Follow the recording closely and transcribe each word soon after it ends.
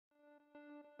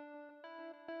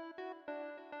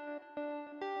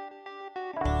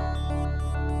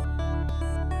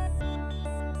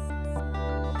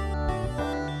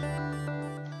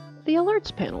The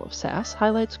Alerts panel of SAS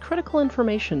highlights critical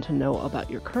information to know about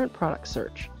your current product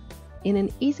search in an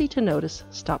easy-to-notice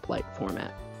stoplight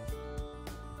format.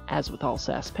 As with all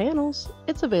SAS panels,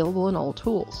 it's available in all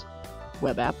tools: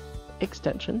 web app,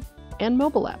 extension, and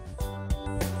mobile app.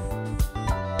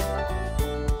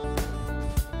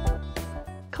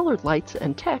 Colored lights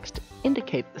and text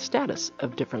indicate the status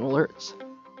of different alerts.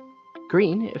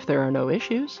 Green if there are no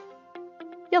issues,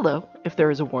 yellow if there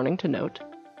is a warning to note,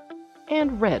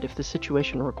 and red if the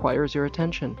situation requires your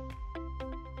attention.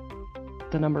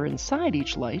 The number inside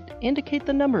each light indicate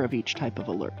the number of each type of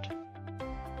alert.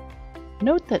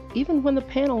 Note that even when the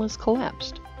panel is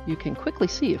collapsed, you can quickly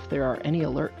see if there are any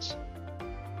alerts.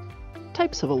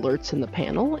 Types of alerts in the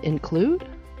panel include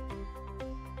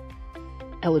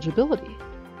eligibility,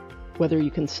 whether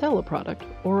you can sell a product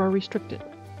or are restricted.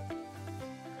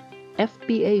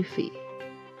 FBA fee,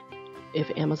 if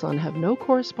Amazon have no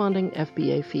corresponding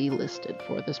FBA fee listed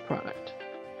for this product.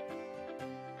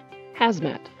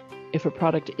 Hazmat, if a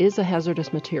product is a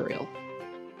hazardous material.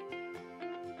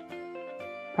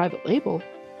 Private label,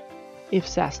 if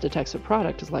SAS detects a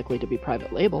product is likely to be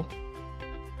private label.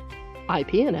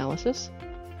 IP analysis,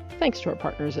 thanks to our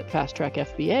partners at Fast Track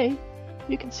FBA,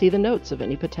 you can see the notes of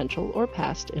any potential or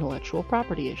past intellectual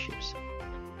property issues.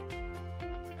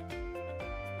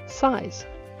 Size,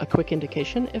 a quick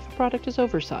indication if a product is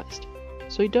oversized,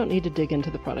 so you don't need to dig into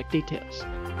the product details.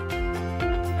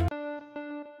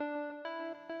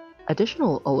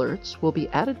 Additional alerts will be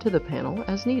added to the panel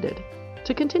as needed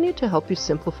to continue to help you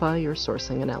simplify your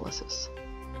sourcing analysis.